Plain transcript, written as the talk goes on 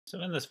So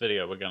in this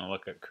video we're going to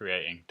look at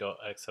creating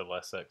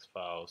 .xlsx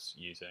files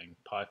using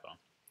Python.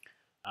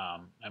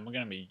 And we're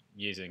going to be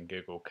using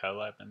Google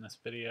Colab in this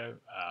video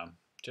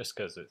just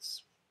because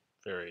it's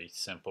very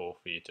simple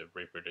for you to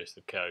reproduce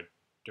the code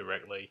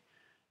directly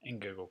in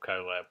Google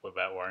Colab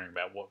without worrying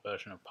about what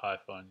version of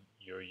Python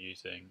you're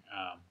using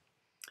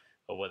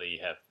or whether you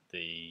have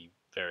the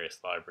various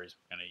libraries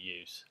we're going to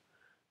use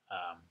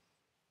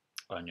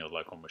on your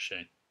local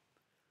machine.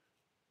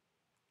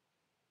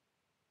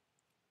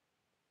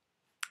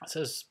 It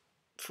says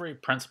three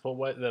principal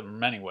ways. There are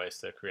many ways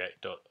to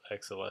create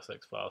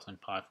 .xlsx files in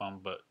Python,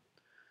 but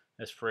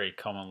there's three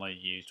commonly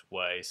used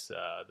ways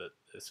that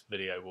this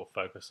video will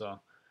focus on.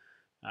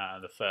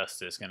 The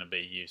first is going to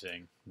be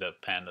using the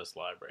Pandas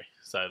library.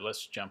 So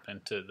let's jump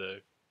into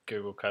the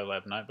Google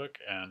Colab notebook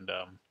and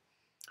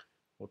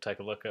we'll take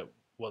a look at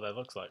what that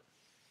looks like,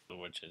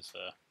 which is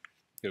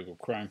Google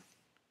Chrome.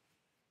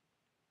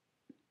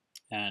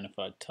 And if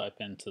I type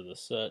into the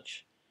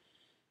search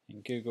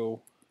in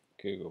Google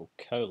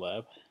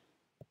Colab,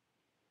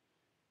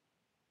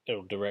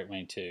 it'll direct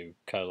me to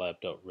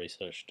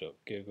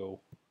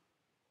colab.research.google,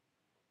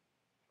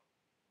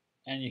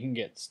 and you can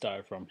get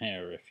started from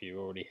here if you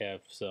already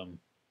have some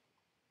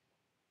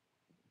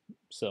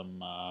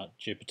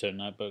Jupyter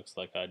notebooks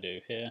like I do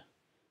here.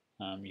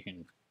 You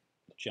can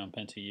jump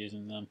into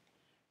using them,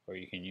 or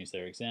you can use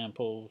their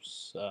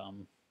examples.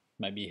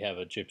 Maybe you have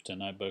a Jupyter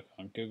notebook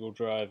on Google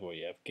Drive, or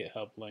you have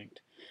GitHub linked.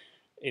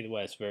 Either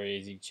way, it's very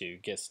easy to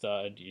get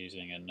started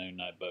using a new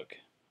notebook,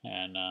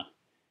 and I'm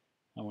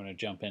going to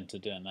jump into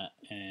doing that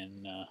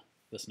in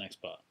this next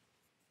part.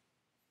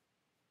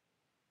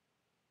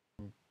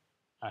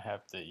 I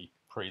have the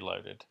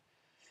preloaded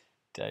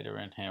data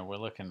in here. We're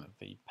looking at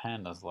the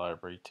Pandas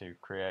library to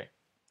create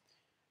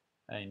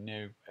a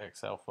new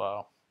Excel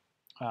file.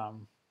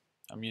 I'm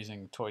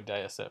using toy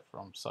dataset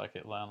from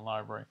scikit-learn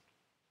library.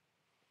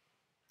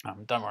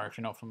 Don't worry if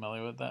you're not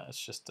familiar with that. It's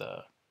just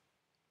a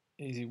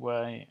easy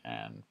way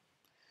and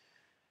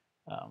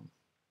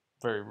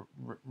very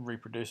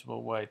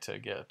reproducible way to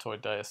get a toy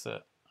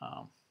dataset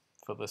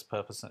for this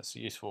purpose. It's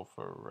useful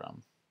for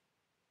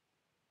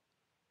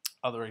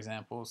other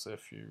examples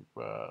if you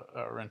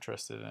are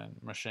interested in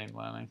machine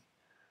learning.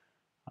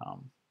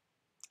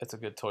 It's a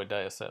good toy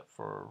dataset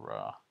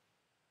for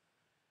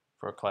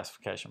a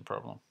classification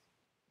problem.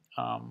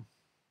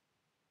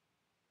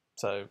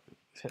 So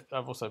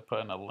I've also put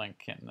in a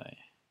link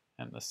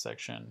in this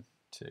section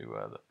to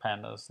the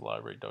Pandas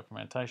library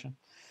documentation.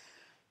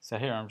 So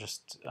here I'm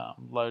just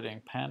loading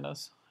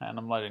Pandas, and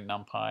I'm loading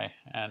NumPy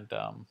and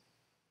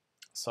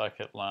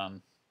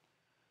scikit-learn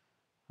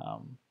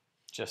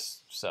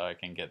just so I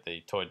can get the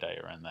toy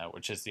data in there,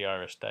 which is the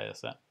Irish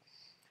dataset.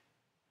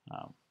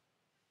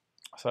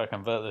 So I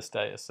convert this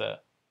dataset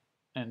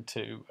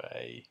into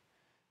a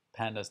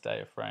Pandas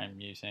data frame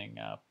using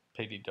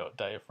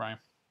pd.dataframe,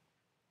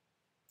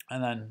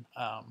 and then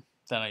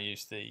I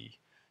use the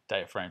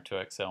dataframe to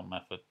Excel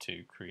method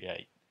to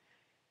create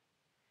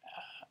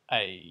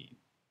a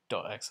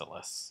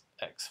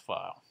 .xlsx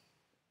file.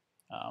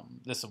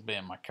 This will be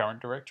in my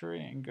current directory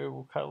in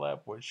Google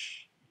Colab,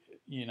 which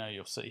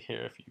you'll see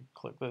here if you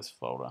click this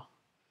folder.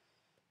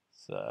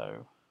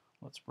 So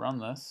let's run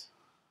this,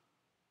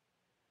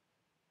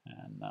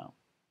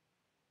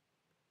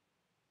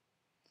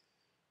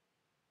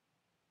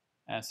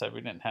 and so we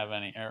didn't have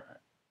any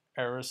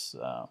errors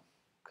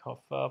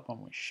cough up, and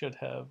we should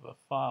have a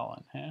file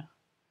in here.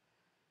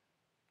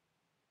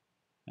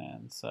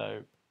 And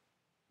so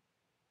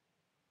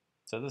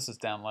this is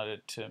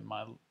downloaded to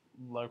my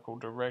local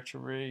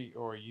directory,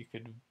 or you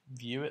could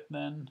view it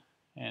then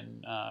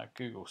in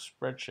Google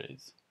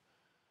Spreadsheets.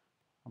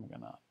 I'm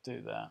gonna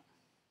do that.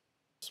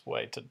 This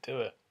way to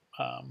do it.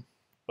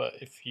 But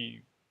if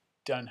you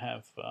don't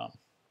have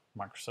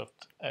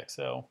Microsoft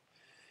Excel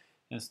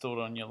installed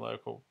on your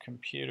local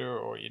computer,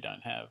 or you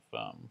don't have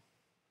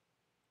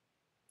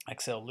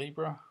Excel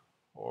Libre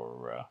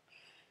or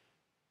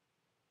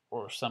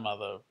some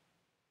other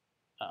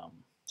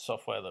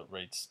software that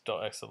reads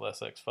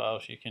 .xlsx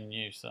files, you can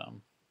use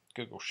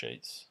Google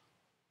Sheets.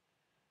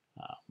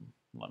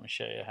 Let me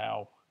show you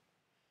how.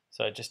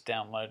 So I just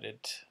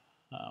downloaded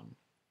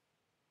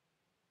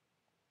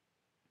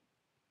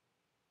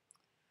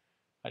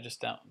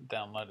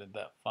downloaded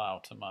that file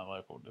to my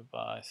local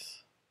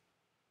device.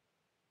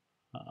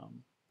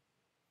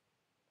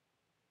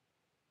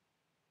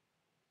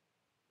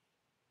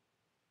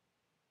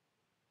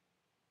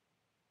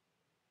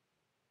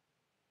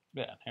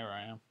 Yeah, here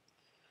I am.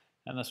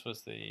 And this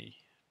was the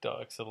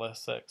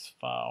 .xlsx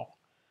file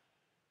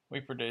we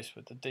produced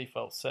with the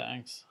default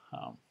settings.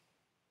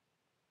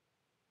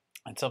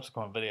 In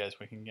subsequent videos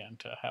we can get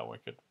into how we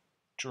could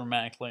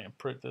dramatically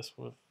improve this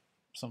with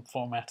some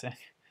formatting.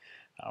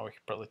 We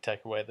could probably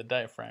take away the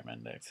data frame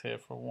index here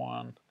for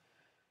one.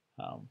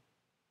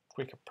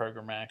 We could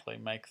programmatically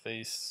make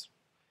these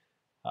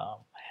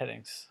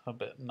headings a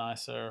bit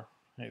nicer,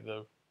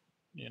 either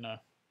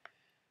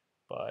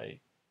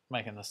by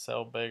making the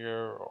cell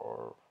bigger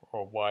or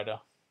wider,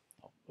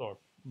 or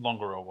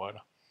longer or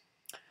wider.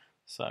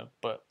 So,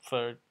 but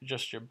for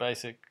just your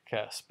basic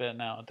spitting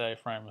out a data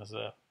frame as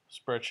a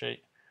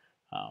spreadsheet,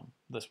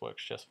 this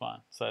works just fine.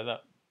 So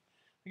that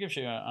gives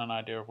you an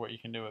idea of what you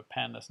can do with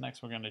Pandas.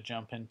 Next, we're going to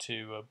jump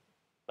into a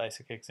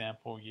basic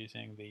example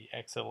using the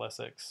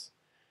XLSX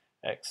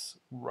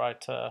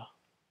XLSX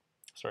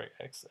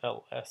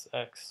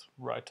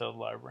writer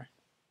library.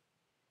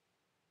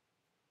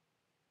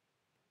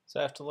 So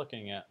after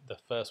looking at the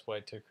first way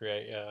to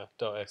create a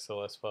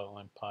 .xls file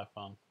in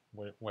Python,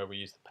 where we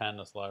use the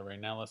Pandas library,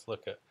 now let's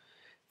look at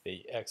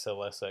the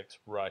XLSX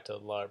writer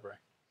library.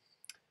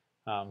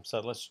 So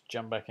let's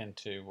jump back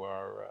into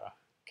our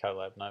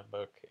Colab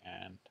notebook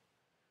and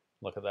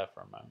look at that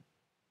for a moment.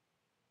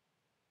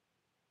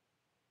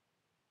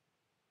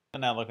 So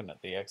now looking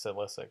at the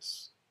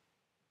XLSX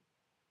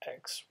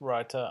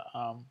writer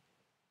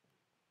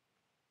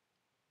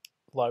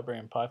library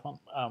in Python,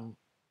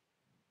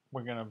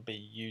 we're going to be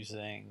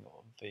using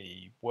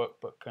the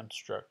Workbook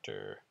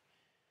Constructor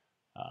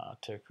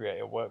to create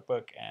a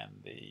workbook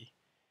and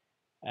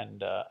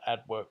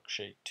add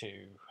worksheet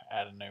to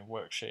add a new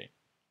worksheet.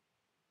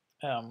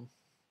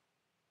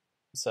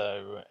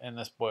 So in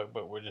this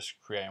workbook, we're just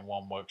creating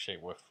one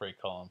worksheet with 3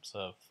 columns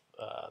of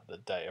the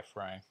data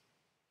frame,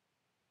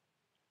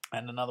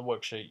 and another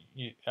worksheet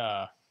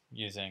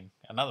using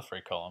another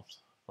 3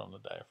 columns from the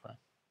data frame.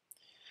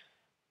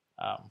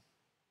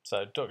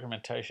 So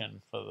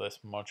documentation for this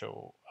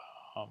module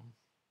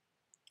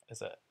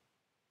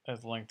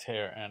is linked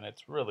here, and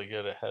it's really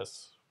good. It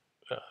has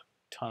a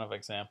ton of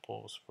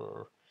examples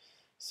for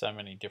so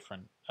many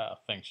different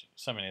things,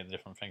 so many of the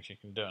different things you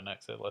can do in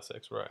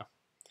XLSX writer.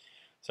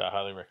 So I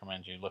highly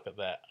recommend you look at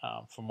that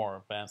for more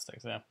advanced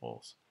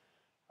examples.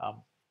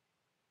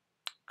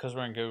 Because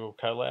we're in Google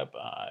Colab,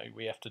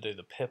 we have to do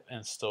the Pip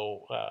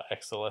Install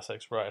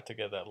Xlsx writer to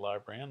get that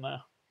library in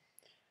there.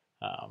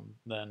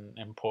 Then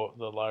import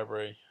the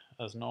library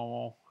as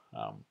normal.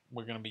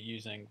 We're going to be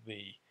using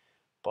the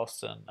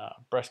Boston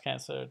breast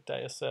cancer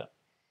data set.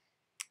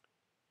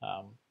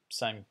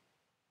 Same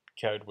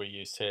code we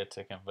used here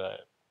to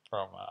convert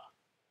from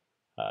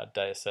a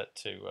data set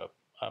to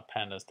a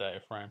Pandas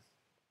data frame.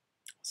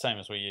 Same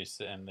as we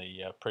used in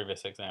the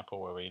previous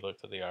example where we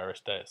looked at the Irish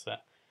data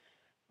set.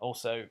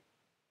 Also,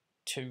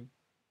 2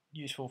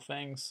 useful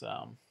things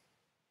I'll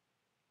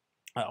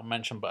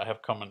mention, but I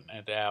have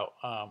commented out.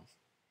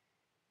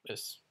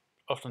 It's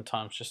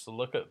oftentimes just to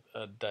look at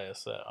a data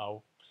set,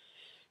 I'll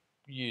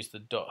use the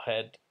dot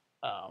head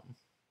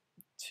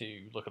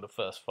to look at the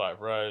first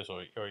 5 rows,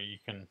 or you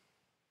can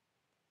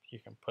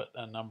put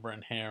a number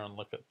in here and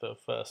look at the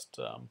first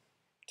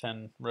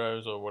 10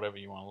 rows or whatever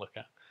you want to look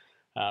at.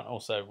 And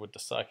also with the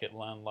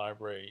scikit-learn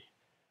library,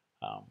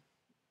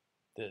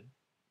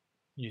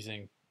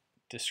 using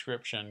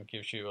description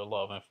gives you a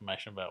lot of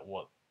information about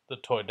what the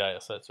toy data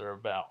sets are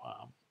about,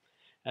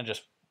 and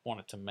just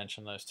wanted to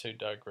mention those 2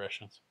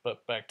 digressions.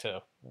 But back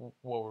to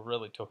what we're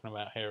really talking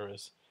about here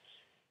is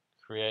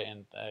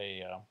creating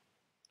a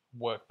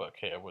workbook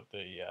here with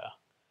the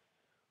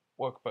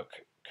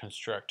Workbook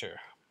Constructor.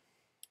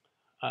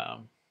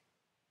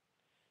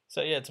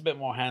 So yeah, it's a bit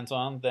more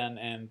hands-on than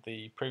in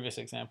the previous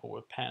example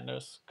with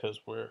Pandas, because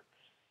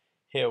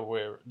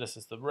this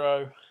is the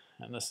row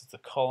and this is the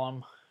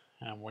column,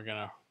 and we're going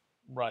to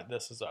write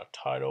this as our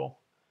title.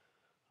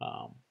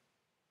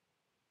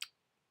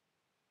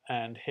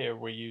 And here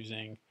we're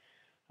using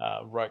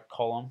right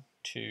column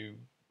to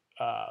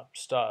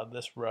start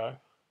this row,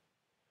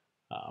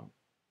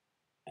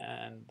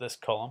 and this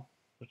column,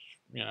 which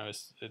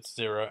it's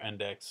 0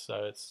 index,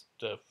 so it's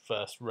the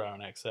first row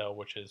in Excel,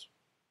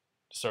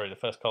 the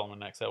first column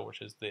in Excel,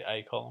 which is the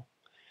A column.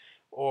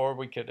 Or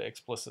we could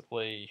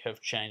explicitly have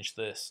changed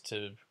this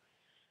to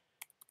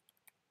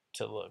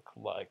look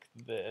like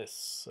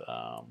this,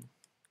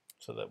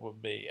 so that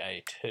would be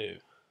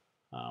A2.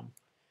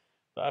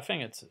 But I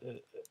think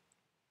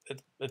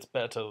it's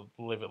better to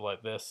leave it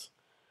like this.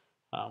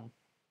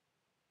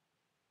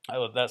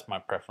 That's my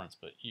preference,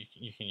 but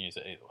you can use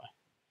it either way.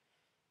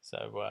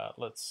 So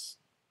let's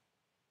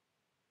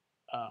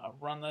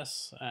run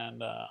this,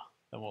 and then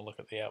we'll look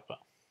at the output.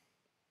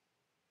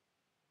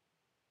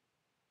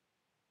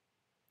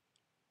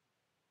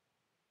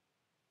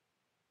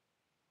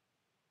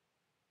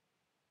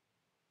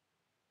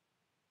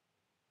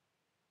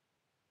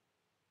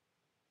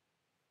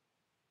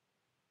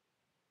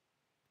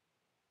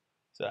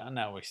 So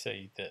now we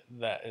see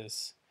that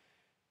is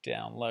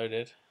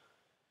downloaded,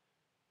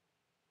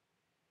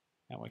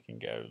 and we can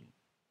go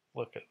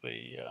look at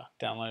the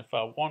download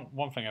file.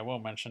 One thing I will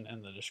mention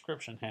in the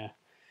description here,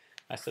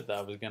 I said that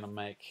I was going to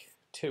make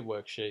 2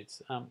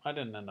 worksheets. I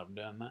didn't end up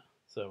doing that,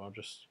 so I'll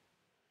just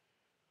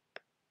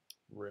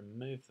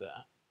remove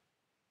that.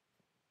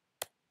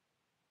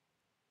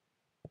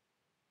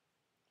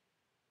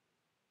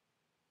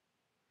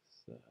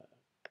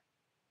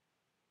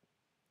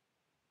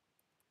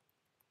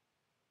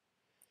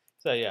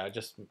 So yeah,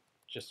 just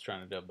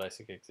trying to do a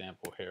basic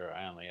example here.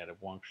 I only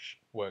added 1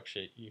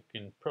 worksheet. You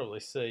can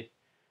probably see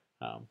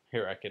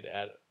here I could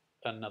add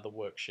another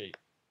worksheet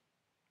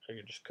I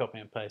could just copy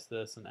and paste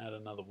this and add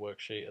another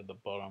worksheet at the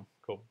bottom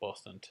called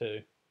Boston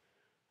 2,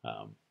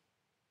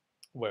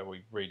 where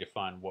we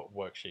redefine what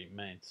worksheet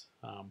means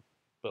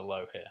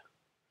below here.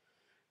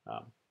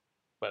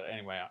 But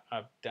anyway,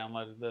 I've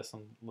downloaded this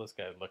and let's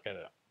go look at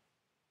it.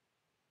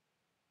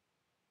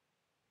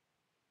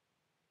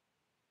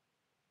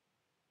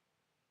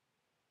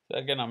 So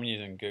again, I'm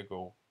using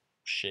Google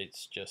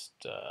Sheets just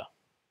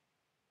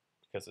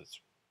because it's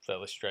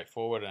fairly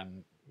straightforward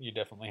and you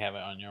definitely have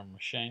it on your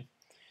machine.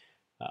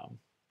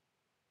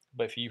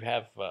 But if you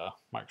have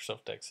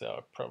Microsoft Excel, I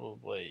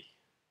probably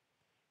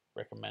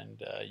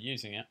recommend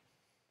using it.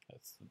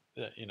 It's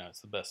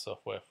it's the best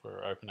software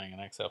for opening an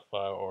Excel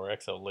file, or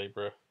Excel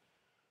Libre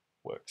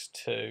works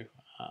too.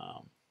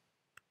 Let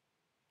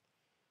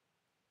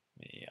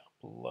me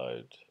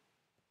upload.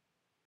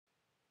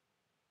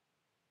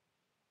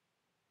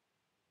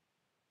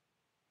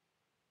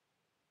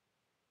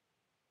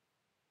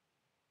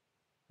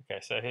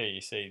 Okay, so here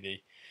you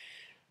see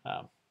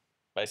the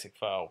basic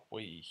file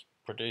we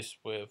produced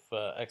with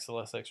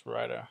XLSX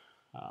Writer.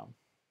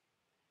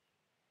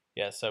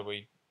 Yeah, so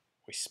we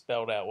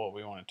spelled out what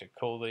we wanted to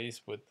call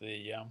these with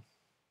the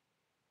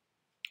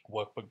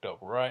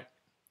workbook.write,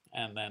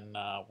 and then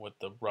with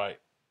the right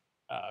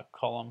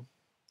column,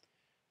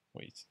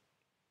 we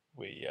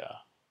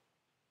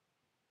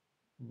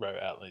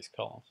wrote out these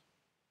columns.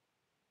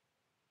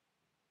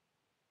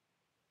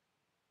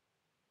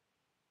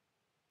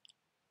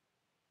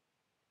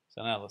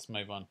 So now let's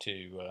move on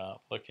to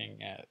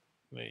looking at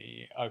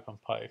the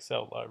OpenPy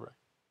Excel library.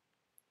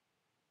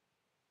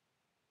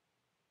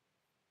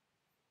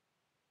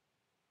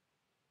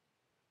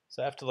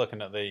 So after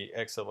looking at the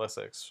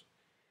XLSX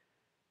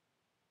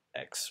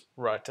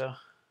Writer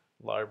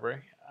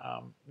library,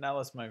 now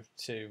let's move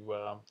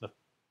to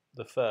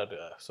the third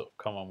sort of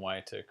common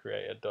way to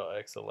create a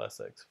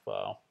 .xlsx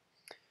file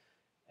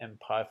in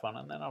Python,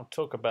 and then I'll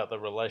talk about the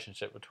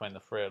relationship between the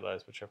three of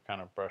those, which I've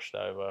kind of brushed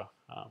over.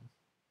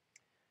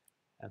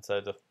 And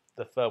so the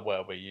third way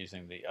I'll be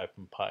using the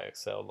OpenPy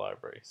Excel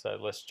library. So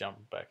let's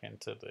jump back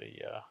into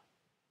the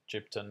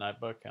Jupyter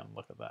notebook and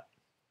look at that.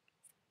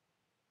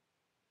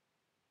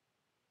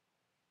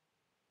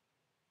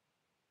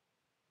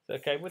 So,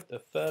 okay, with the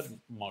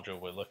third module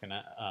we're looking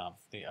at,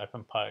 the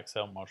OpenPy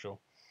Excel module,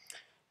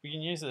 we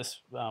can use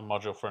this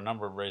module for a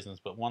number of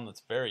reasons, but one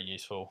that's very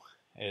useful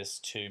is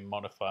to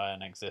modify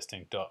an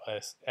existing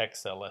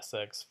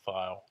 .xlsx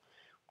file,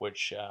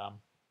 which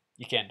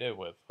you can't do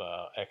with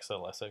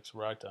XLSX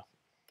Writer.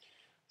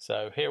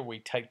 So here we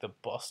take the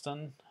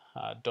Boston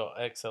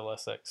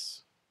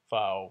 .xlsx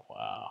file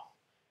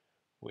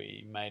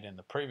we made in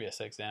the previous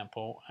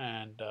example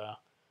and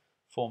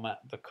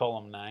format the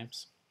column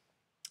names.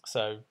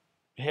 So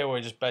here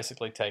we're just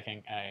basically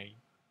taking a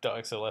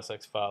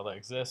 .xlsx file that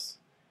exists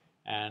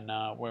and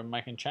we're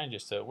making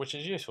changes to it, which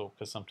is useful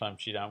because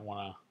sometimes you don't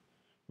want to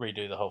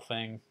redo the whole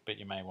thing, but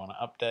you may want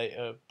to update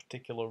a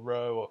particular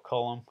row or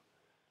column.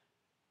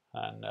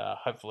 And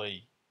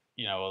hopefully,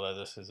 although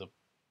this is a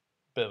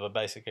bit of a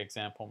basic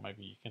example,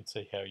 maybe you can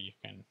see how you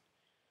can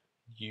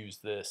use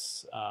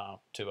this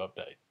to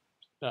update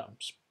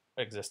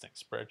existing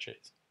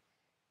spreadsheets.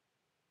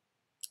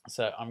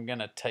 So I'm going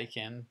to take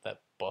in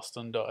that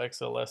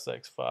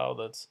boston.xlsx file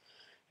that's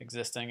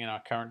existing in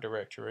our current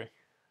directory.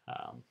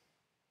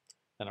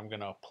 Then I'm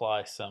going to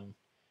apply some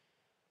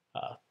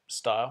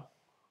style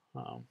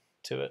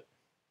to it.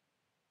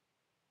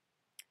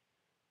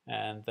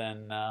 And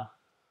then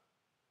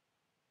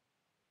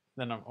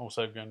I'm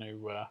also going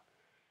to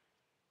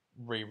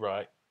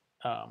rewrite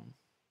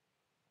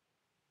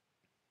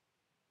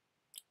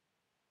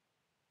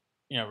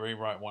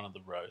rewrite one of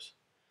the rows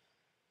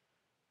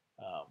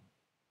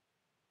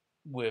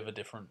with a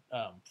different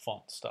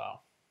font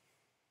style.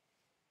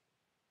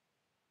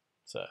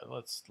 So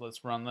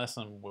let's run this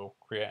and we'll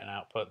create an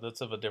output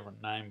that's of a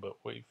different name, but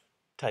we've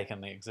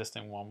taken the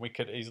existing one. We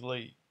could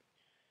easily,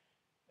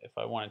 if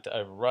I wanted to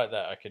overwrite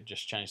that, I could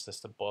just change this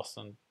to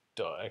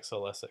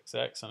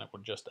boston.xlsx and it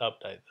would just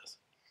update this.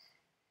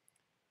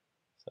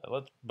 So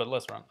let's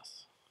run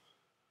this.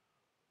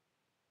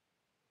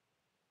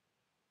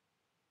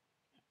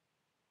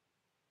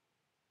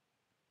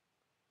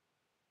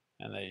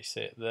 And there you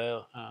see it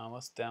there.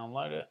 Let's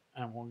download it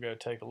and we'll go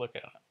take a look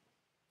at it.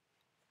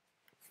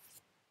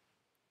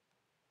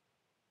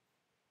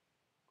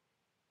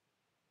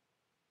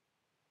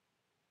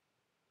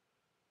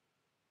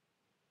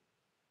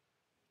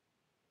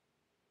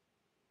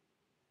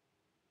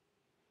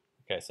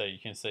 Okay, so you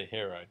can see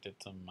here I did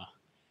some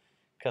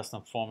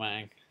custom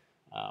formatting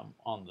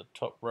on the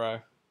top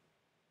row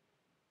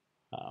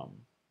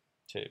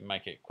to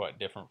make it quite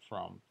different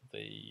from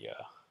the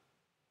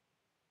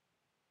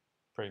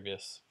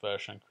previous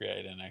version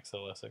created in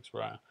XLSX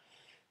Writer.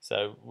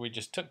 So we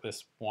just took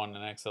this one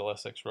in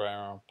XLSX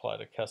Writer and applied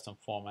a custom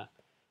format.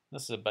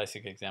 This is a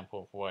basic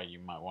example of why you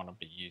might want to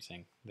be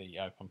using the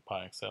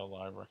OpenPy Excel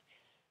library.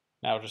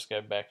 Now I'll just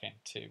go back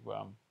into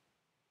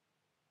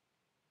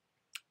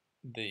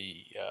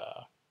the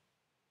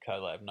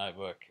Colab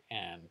notebook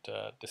and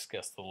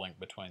discuss the link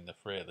between the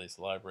three of these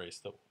libraries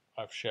that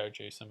I've showed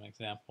you some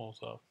examples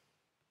of,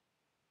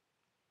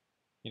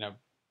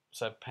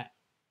 so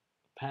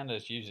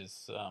Pandas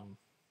uses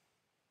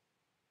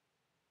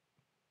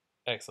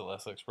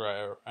XLSX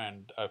Ray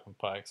and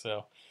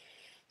OpenPyXL.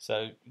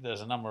 So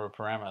there's a number of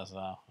parameters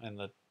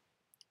in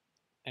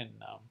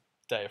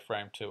data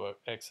frame to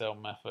Excel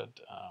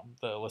method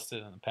that are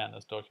listed in the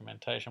Pandas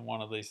documentation.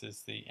 One of these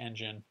is the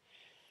engine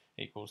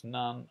equals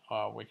none.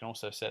 We can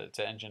also set it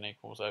to engine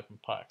equals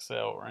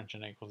OpenPyXL or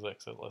engine equals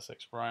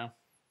XLSX Ray.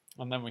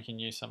 And then we can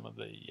use some of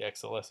the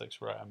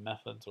XLSX Ray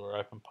methods or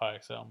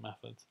OpenPyXL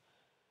methods,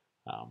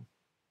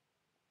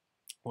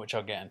 which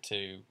I'll get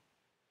into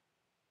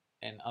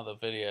in other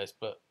videos.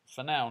 But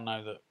for now,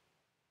 know that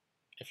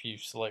if you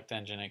select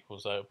engine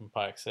equals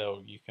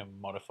OpenPyXL, you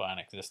can modify an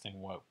existing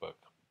workbook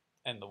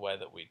in the way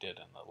that we did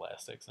in the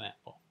last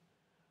example.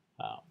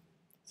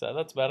 So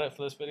that's about it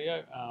for this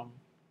video.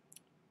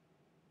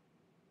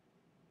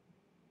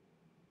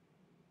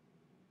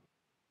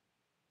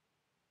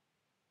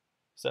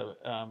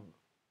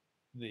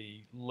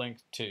 The link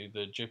to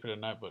the Jupyter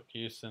Notebook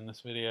used in this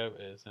video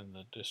is in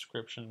the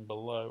description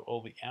below.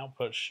 All the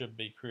outputs should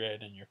be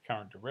created in your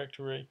current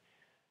directory.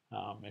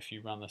 If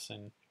you run this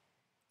in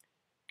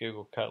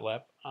Google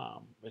Colab,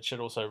 it should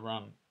also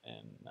run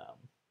in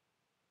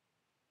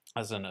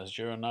as an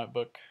Azure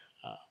notebook.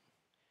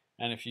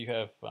 And if you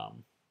have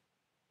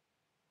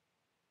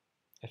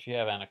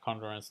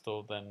Anaconda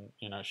installed, then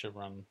it should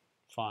run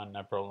fine,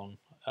 no problem,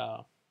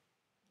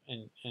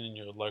 in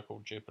your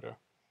local Jupyter.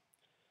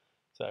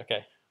 So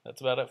okay, that's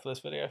about it for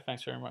this video.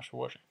 Thanks very much for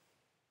watching.